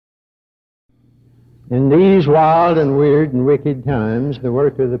In these wild and weird and wicked times, the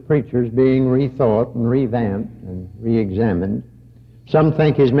work of the preacher is being rethought and revamped and re-examined. Some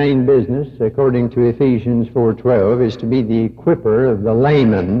think his main business, according to Ephesians 4:12, is to be the equipper of the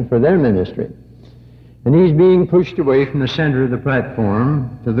laymen for their ministry. And he's being pushed away from the center of the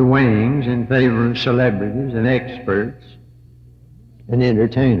platform to the wings in favor of celebrities and experts and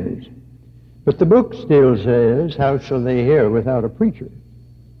entertainers. But the book still says, how shall they hear without a preacher?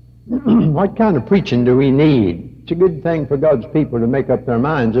 What kind of preaching do we need? It's a good thing for God's people to make up their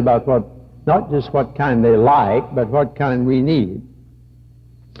minds about not just what kind they like, but what kind we need.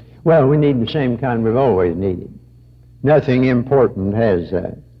 Well, we need the same kind we've always needed. Nothing important has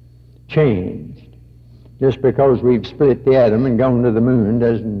changed. Just because we've split the atom and gone to the moon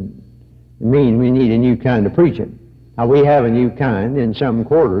doesn't mean we need a new kind of preaching. Now, we have a new kind in some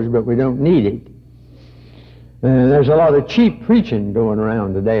quarters, but we don't need it. There's a lot of cheap preaching going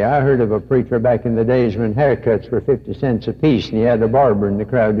around today. I heard of a preacher back in the days when haircuts were 50 cents a piece, and he had a barber in the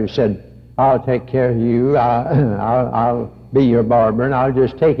crowd who said, I'll take care of you, I'll be your barber, and I'll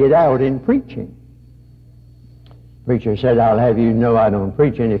just take it out in preaching. Preacher said, I'll have you know I don't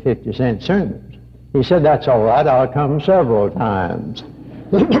preach any 50-cent sermons. He said, that's all right, I'll come several times.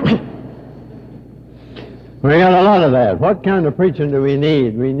 We got a lot of that. What kind of preaching do we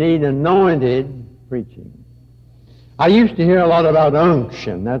need? We need anointed preaching. I used to hear a lot about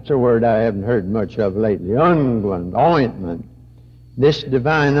unction. That's a word I haven't heard much of lately. Unguent, ointment. This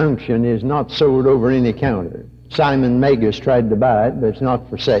divine unction is not sold over any counter. Simon Magus tried to buy it, but it's not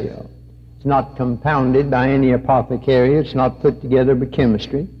for sale. It's not compounded by any apothecary. It's not put together by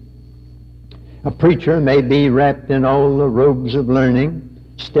chemistry. A preacher may be wrapped in all the robes of learning,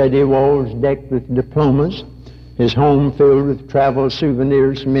 study walls decked with diplomas, his home filled with travel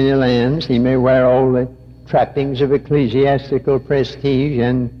souvenirs from many lands. He may wear all the trappings of ecclesiastical prestige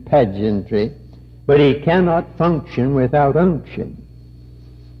and pageantry, but he cannot function without unction.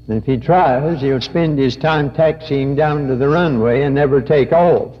 And if he tries, he'll spend his time taxiing down to the runway and never take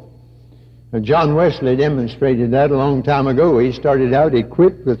off. Now, John Wesley demonstrated that a long time ago. He started out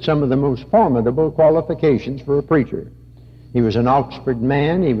equipped with some of the most formidable qualifications for a preacher. He was an Oxford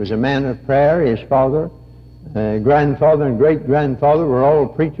man. He was a man of prayer. His father, grandfather, and great-grandfather were all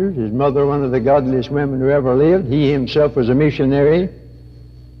preachers. His mother, one of the godliest women who ever lived. He himself was a missionary,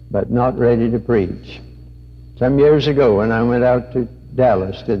 but not ready to preach. Some years ago, when I went out to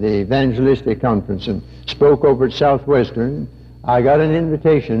Dallas to the evangelistic conference and spoke over at Southwestern, I got an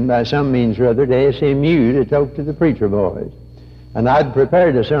invitation by some means or other to SMU to talk to the preacher boys. And I'd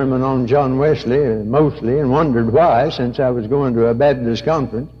prepared a sermon on John Wesley, mostly, and wondered why, since I was going to a Baptist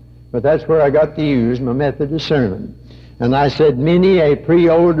conference. But that's where I got to use my Methodist sermon. And I said, many a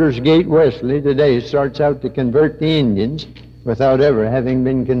pre-Aldersgate Wesley today starts out to convert the Indians without ever having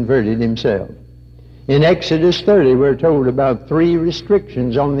been converted himself. In Exodus 30, we're told about 3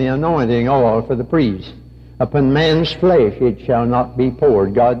 restrictions on the anointing oil for the priest. Upon man's flesh it shall not be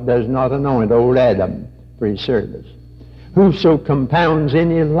poured. God does not anoint old Adam for his service. Whoso compounds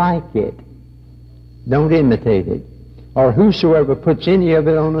any like it, don't imitate it. Or whosoever puts any of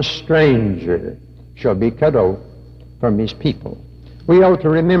it on a stranger shall be cut off from his people. We ought to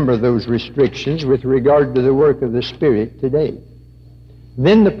remember those restrictions with regard to the work of the Spirit today.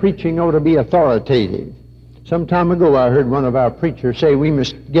 Then the preaching ought to be authoritative. Some time ago I heard one of our preachers say we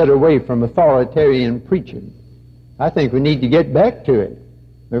must get away from authoritarian preaching. I think we need to get back to it.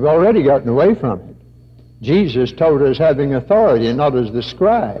 We've already gotten away from it. Jesus taught us having authority, not as the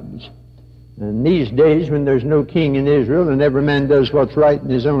scribes. And these days, when there's no king in Israel and every man does what's right in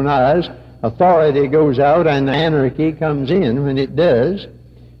his own eyes, authority goes out and anarchy comes in when it does.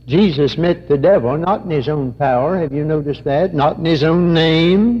 Jesus met the devil not in his own power, have you noticed that? Not in his own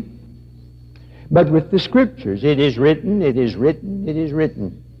name, but with the Scriptures. It is written, it is written, it is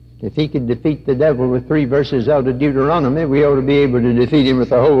written. If he could defeat the devil with 3 verses out of Deuteronomy, we ought to be able to defeat him with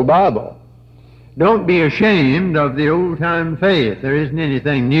the whole Bible. Don't be ashamed of the old-time faith. There isn't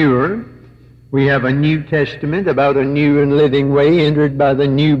anything newer. We have a New Testament about a new and living way entered by the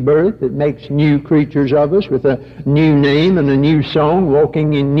new birth that makes new creatures of us with a new name and a new song,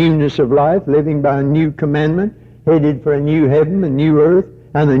 walking in newness of life, living by a new commandment, headed for a new heaven, a new earth,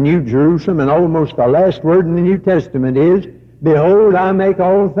 and a new Jerusalem. And almost the last word in the New Testament is, behold, I make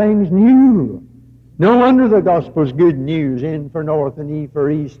all things new. No wonder the gospel's good news, N for north and E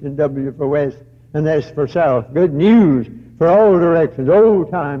for east and W for west and S for south. Good news for all directions, old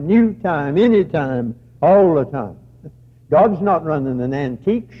time, new time, any time, all the time. God's not running an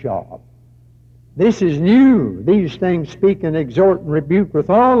antique shop. This is new. These things speak and exhort and rebuke with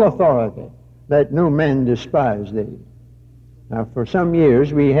all authority. Let no man despise thee. Now, for some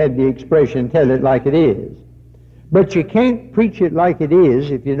years we had the expression, tell it like it is. But you can't preach it like it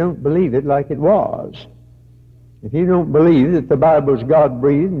is if you don't believe it like it was. If you don't believe that the Bible's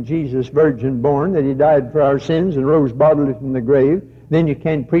God-breathed and Jesus virgin born, that he died for our sins and rose bodily from the grave, then you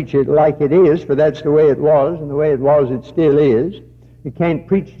can't preach it like it is, for that's the way it was, and the way it was it still is. You can't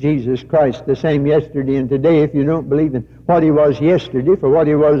preach Jesus Christ the same yesterday and today if you don't believe in what he was yesterday for what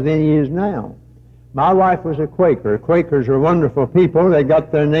he was then he is now. My wife was a Quaker. Quakers are wonderful people. They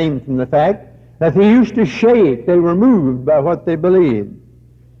got their name from the fact that they used to shake. They were moved by what they believed.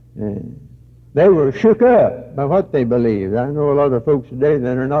 They were shook up by what they believed. I know a lot of folks today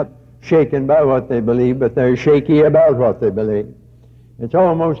that are not shaken by what they believe, but they're shaky about what they believe. It's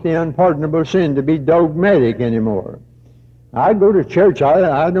almost the unpardonable sin to be dogmatic anymore. I go to church.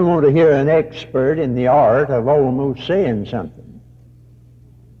 I don't want to hear an expert in the art of almost saying something.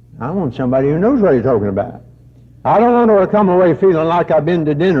 I want somebody who knows what he's talking about. I don't want to come away feeling like I've been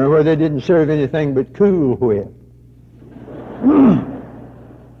to dinner where they didn't serve anything but Cool Whip.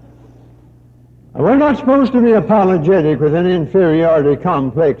 We're not supposed to be apologetic with an inferiority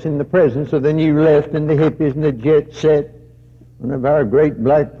complex in the presence of the new left and the hippies and the jet set. One of our great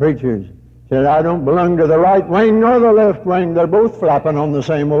black preachers said, I don't belong to the right wing nor the left wing. They're both flapping on the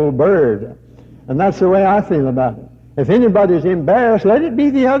same old bird. And that's the way I feel about it. If anybody's embarrassed, let it be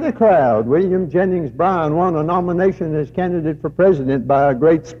the other crowd. William Jennings Bryan won a nomination as candidate for president by a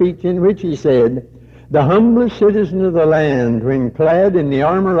great speech in which he said, the humblest citizen of the land, when clad in the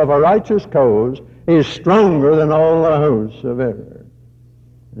armor of a righteous cause, is stronger than all the hosts of error.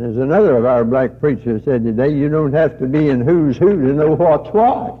 There's another of our black preachers said today, you don't have to be in who's who to know what's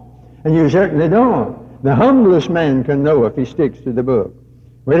what. And you certainly don't. The humblest man can know if he sticks to the book.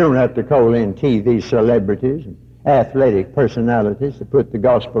 We don't have to call in TV celebrities and athletic personalities to put the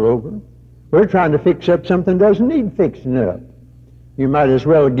gospel over. We're trying to fix up something that doesn't need fixing up. You might as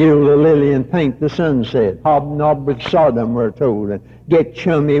well gild the lily and paint the sunset, hobnob with Sodom, we're told, and get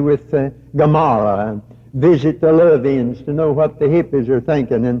chummy with Gomorrah, and visit the love-ins to know what the hippies are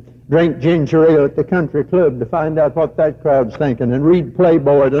thinking, and drink ginger ale at the country club to find out what that crowd's thinking, and read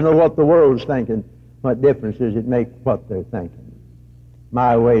Playboy to know what the world's thinking. What difference does it make what they're thinking?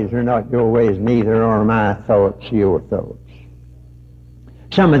 My ways are not your ways, neither are my thoughts your thoughts.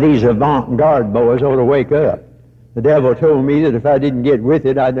 Some of these avant-garde boys ought to wake up. The devil told me that if I didn't get with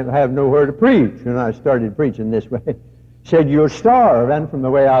it, I'd have nowhere to preach. And I started preaching this way. Said, you'll starve. And from the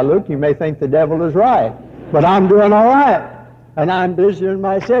way I look, you may think the devil is right. But I'm doing all right. And I'm busier in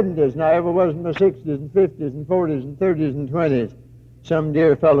my 70s than I ever was in my 60s and 50s and 40s and 30s and 20s. Some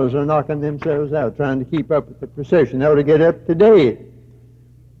dear fellows are knocking themselves out trying to keep up with the procession. They ought to get up to date.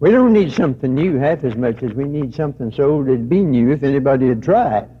 We don't need something new half as much as we need something so old it'd be new if anybody had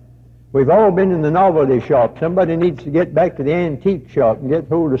tried. We've all been in the novelty shop. Somebody needs to get back to the antique shop and get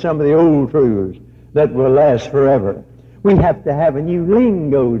hold of some of the old truths that will last forever. We have to have a new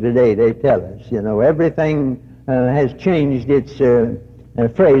lingo today, they tell us. You know, everything has changed its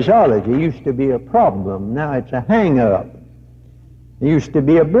phraseology. It used to be a problem. Now it's a hang-up. It used to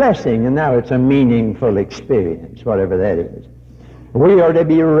be a blessing, and now it's a meaningful experience, whatever that is. We are to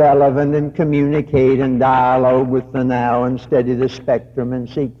be relevant and communicate and dialogue with the now and study the spectrum and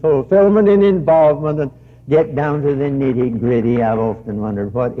seek fulfillment and involvement and get down to the nitty-gritty. I've often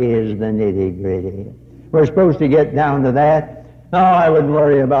wondered, what is the nitty-gritty? We're supposed to get down to that. Oh, I wouldn't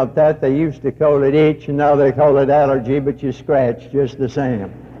worry about that. They used to call it itch, and now they call it allergy, but you scratch just the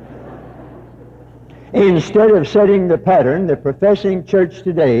same. Instead of setting the pattern, the professing church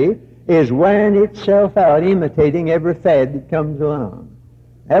today is wearing itself out, imitating every fad that comes along.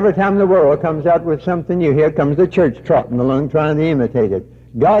 Every time the world comes out with something new, here comes the church trotting along trying to imitate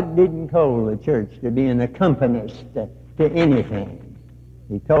it. God didn't call the church to be an accompanist to anything.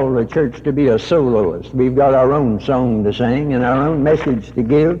 He called the church to be a soloist. We've got our own song to sing and our own message to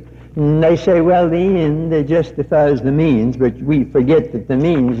give. And they say, well, the end justifies the means, but we forget that the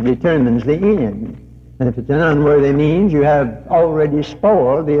means determines the end. And if it's an unworthy means, you have already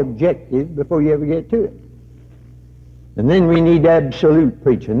spoiled the objective before you ever get to it. And then we need absolute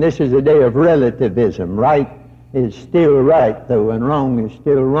preaching. This is a day of relativism. Right is still right, though, and wrong is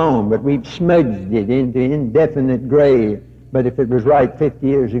still wrong. But we've smudged it into indefinite gray. But if it was right 50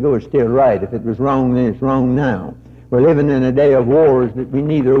 years ago, it's still right. If it was wrong, then it's wrong now. We're living in a day of wars that we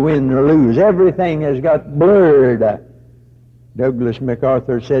neither win nor lose. Everything has got blurred. Douglas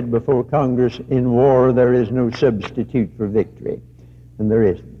MacArthur said before Congress, in war there is no substitute for victory. And there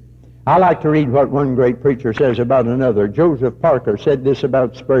isn't. I like to read what one great preacher says about another. Joseph Parker said this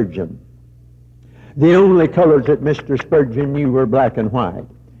about Spurgeon. The only colors that Mr. Spurgeon knew were black and white.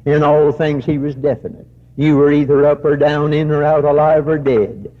 In all things he was definite. You were either up or down, in or out, alive or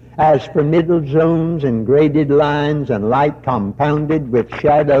dead. As for middle zones and graded lines and light compounded with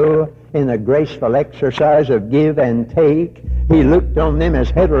shadow in a graceful exercise of give and take, he looked on them as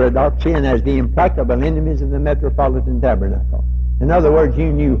heterodoxy and as the implacable enemies of the Metropolitan Tabernacle. In other words,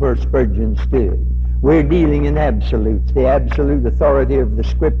 you knew where Spurgeon stood. We're dealing in absolutes, the absolute authority of the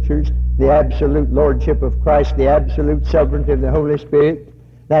Scriptures, the absolute lordship of Christ, the absolute sovereignty of the Holy Spirit.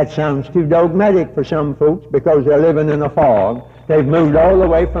 That sounds too dogmatic for some folks because they're living in a fog. They've moved all the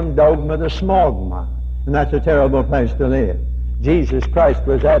way from dogma to smogma, and that's a terrible place to live. Jesus Christ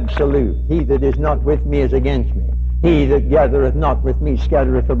was absolute. He that is not with me is against me. He that gathereth not with me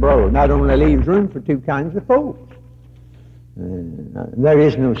scattereth abroad. Not only leaves room for two kinds of folks. There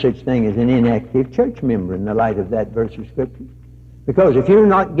is no such thing as an inactive church member in the light of that verse of Scripture. Because if you're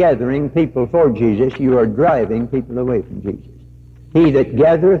not gathering people for Jesus, you are driving people away from Jesus. He that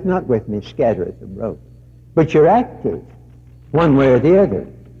gathereth not with me scattereth abroad. But you're active, one way or the other.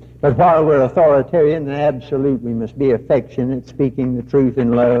 But while we're authoritarian and absolute, we must be affectionate, speaking the truth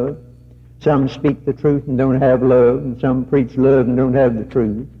in love. Some speak the truth and don't have love, and some preach love and don't have the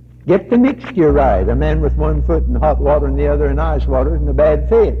truth. Get the mixture right. A man with one foot in hot water and the other in ice water is in a bad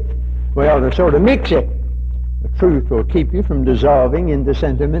fit. We ought to sort of mix it. The truth will keep you from dissolving into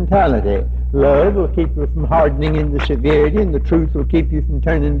sentimentality. Love will keep you from hardening into severity, and the truth will keep you from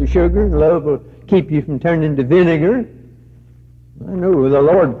turning to sugar, and love will keep you from turning to vinegar. I know the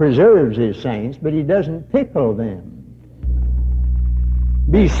Lord preserves His saints, but He doesn't pickle them.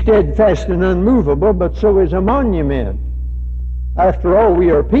 Be steadfast and unmovable, but so is a monument. After all,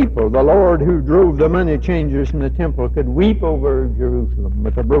 we are people. The Lord who drove the money changers from the temple could weep over Jerusalem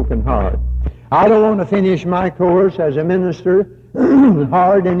with a broken heart. I don't want to finish my course as a minister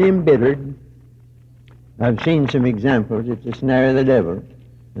hard and embittered. I've seen some examples. It's a snare of the devil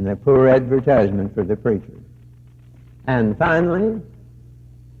and a poor advertisement for the preacher. And finally,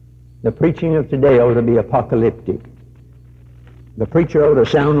 the preaching of today ought to be apocalyptic. The preacher ought to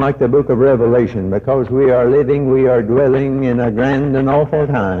sound like the book of Revelation, because we are dwelling in a grand and awful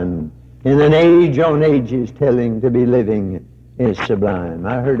time. In an age on ages telling to be living is sublime.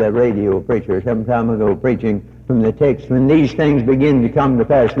 I heard a radio preacher some time ago preaching from the text, when these things begin to come to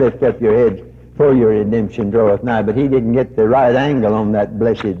pass, lift up your heads, for your redemption draweth nigh. But he didn't get the right angle on that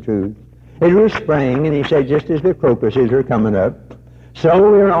blessed truth. It was spring, and he said, just as the crocuses are coming up, so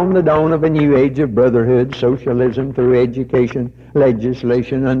we're on the dawn of a new age of brotherhood, socialism through education,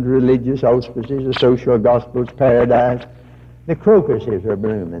 legislation under religious auspices, a social gospel's paradise. The crocuses are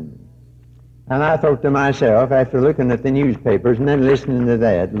blooming. And I thought to myself, after looking at the newspapers and then listening to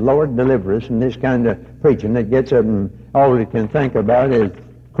that, Lord deliver us from this kind of preaching that gets up and all it can think about is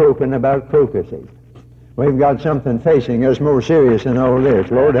croaking about crocuses. We've got something facing us more serious than all this.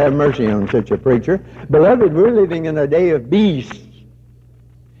 Lord, have mercy on such a preacher. Beloved, we're living in a day of beasts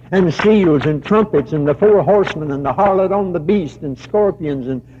and seals and trumpets and the four horsemen and the harlot on the beast and scorpions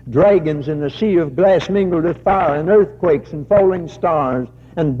and dragons and the sea of glass mingled with fire and earthquakes and falling stars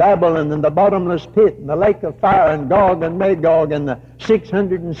and Babylon and the bottomless pit and the lake of fire and Gog and Magog and the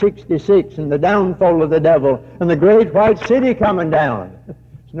 666 and the downfall of the devil and the great white city coming down.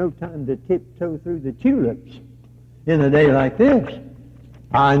 It's no time to tiptoe through the tulips in a day like this.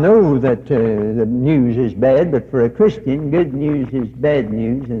 I know that the news is bad, but for a Christian, good news is bad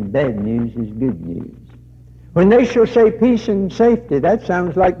news, and bad news is good news. When they shall say peace and safety, that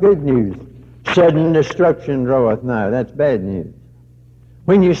sounds like good news. Sudden destruction draweth nigh, that's bad news.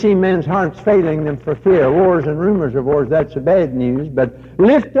 When you see men's hearts failing them for fear, wars and rumors of wars, that's bad news. But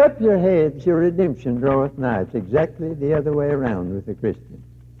lift up your heads, your redemption draweth nigh. It's exactly the other way around with the Christian.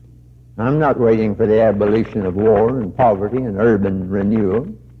 I'm not waiting for the abolition of war and poverty and urban renewal.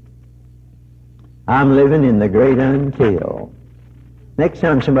 I'm living in the great until. Next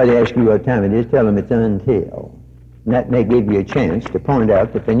time somebody asks you what time it is, tell them it's until. And that may give you a chance to point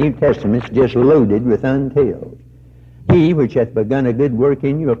out that the New Testament's just loaded with untils. He which hath begun a good work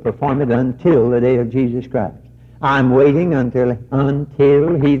in you will perform it until the day of Jesus Christ. I'm waiting until he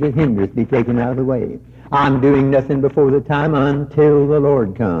that hindereth be taken out of the way. I'm doing nothing before the time until the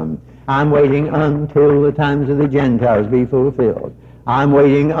Lord comes. I'm waiting until the times of the Gentiles be fulfilled. I'm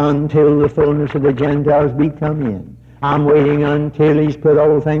waiting until the fullness of the Gentiles be come in. I'm waiting until He's put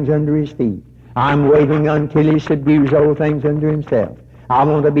all things under His feet. I'm waiting until He subdues all things under Himself. I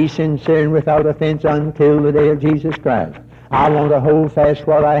want to be sincere and without offense until the day of Jesus Christ. I want to hold fast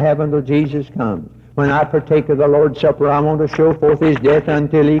what I have until Jesus comes. When I partake of the Lord's Supper, I want to show forth His death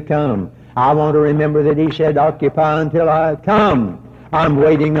until He comes. I want to remember that He said, occupy until I come. I'm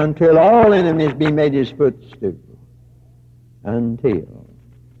waiting until all enemies be made His footstool. Until.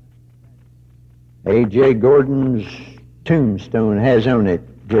 A.J. Gordon's tombstone has on it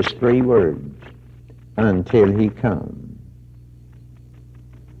just 3 words: until he comes.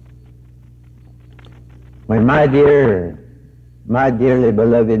 When my dearly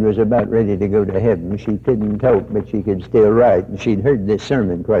beloved was about ready to go to heaven, she couldn't talk, but she could still write, and she'd heard this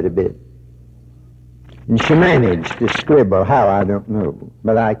sermon quite a bit. And she managed to scribble how, I don't know,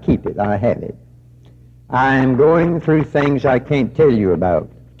 but I keep it, I have it. I am going through things I can't tell you about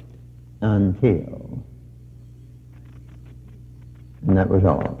until. And that was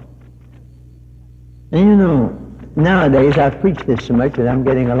all. And you know, nowadays I've preached this so much that I'm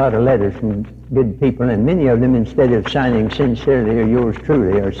getting a lot of letters from good people, and many of them, instead of signing sincerely or yours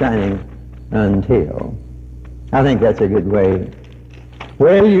truly, are signing until. I think that's a good way.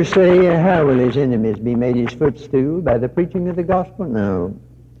 Well, you say, how will his enemies be made his footstool? By the preaching of the gospel? No.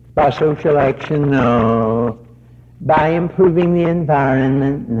 By social action? No. By improving the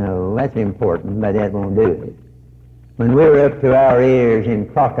environment? No. That's important, but that won't do it. When we're up to our ears in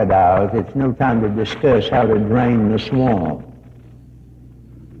crocodiles, it's no time to discuss how to drain the swamp.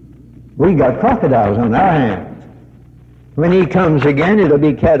 We got crocodiles on our hands. When he comes again, it'll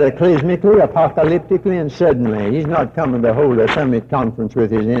be cataclysmically, apocalyptically, and suddenly. He's not coming to hold a summit conference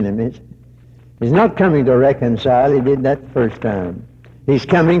with his enemies. He's not coming to reconcile. He did that the first time. He's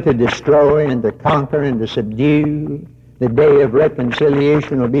coming to destroy and to conquer and to subdue. The day of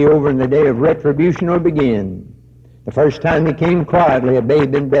reconciliation will be over, and the day of retribution will begin. The first time he came quietly, a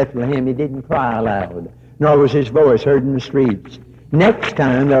babe in Bethlehem, he didn't cry aloud, nor was his voice heard in the streets. Next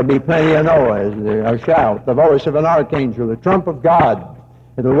time there'll be plenty of noise, a shout, the voice of an archangel, the trump of God.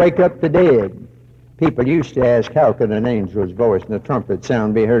 It'll wake up the dead. People used to ask, how could an angel's voice and a trumpet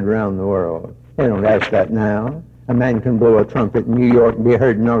sound be heard around the world? They don't ask that now. A man can blow a trumpet in New York and be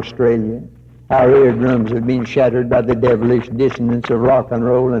heard in Australia. Our eardrums have been shattered by the devilish dissonance of rock and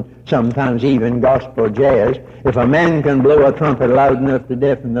roll and sometimes even gospel jazz. If a man can blow a trumpet loud enough to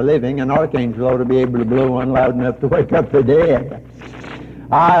deafen the living, an archangel ought to be able to blow one loud enough to wake up the dead.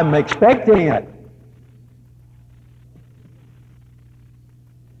 I'm expecting it.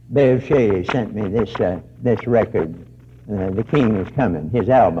 Bev Shea sent me this record, The King is Coming, his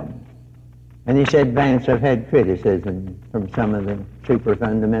album. And he said, Vance, I've had criticism from some of the super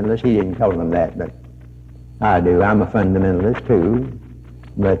fundamentalists. He didn't call them that, but I do. I'm a fundamentalist too.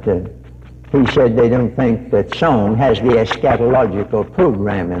 But he said they don't think that song has the eschatological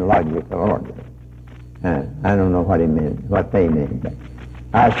program in logical order. I don't know what he meant, what they meant. But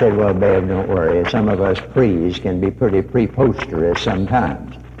I said, well, Bev, don't worry. Some of us prees can be pretty preposterous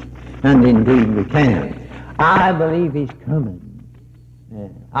sometimes. And indeed we can. I believe he's coming.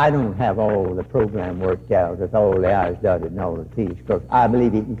 I don't have all the program worked out with all the I's dotted and all the T's crossed. I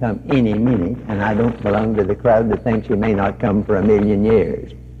believe he can come any minute, and I don't belong to the crowd that thinks he may not come for 1,000,000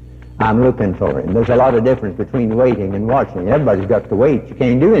 years. I'm looking for him. There's a lot of difference between waiting and watching. Everybody's got to wait. You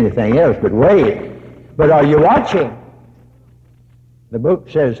can't do anything else but wait. But are you watching? The book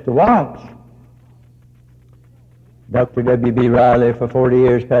says to watch. Dr. W.B. Riley, for 40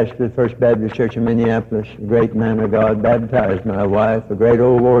 years, pastored the First Baptist Church in Minneapolis, a great man of God, baptized my wife, a great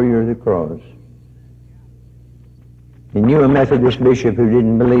old warrior of the cross. He knew a Methodist bishop who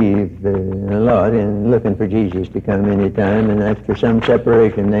didn't believe a lot in looking for Jesus to come any time, and after some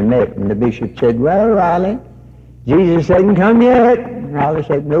separation they met, and the bishop said, well, Riley, Jesus hasn't come yet. And Riley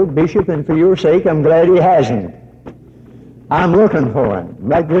said, no, Bishop, and for your sake, I'm glad he hasn't. I'm looking for him.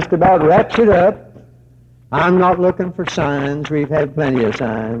 That just about wraps it up. I'm not looking for signs. We've had plenty of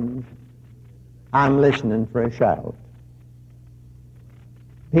signs. I'm listening for a shout.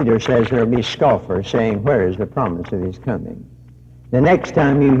 Peter says there'll be scoffers saying, where is the promise of his coming? The next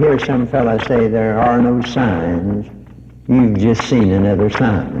time you hear some fellow say there are no signs, you've just seen another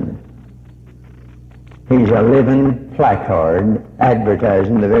sign. He's a living placard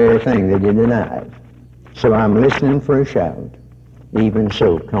advertising the very thing that you denied. So I'm listening for a shout. Even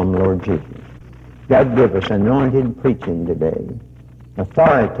so, come Lord Jesus. God give us anointed preaching today,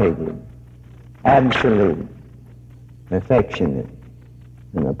 authoritative, absolute, affectionate,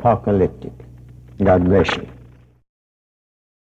 and apocalyptic. God bless you.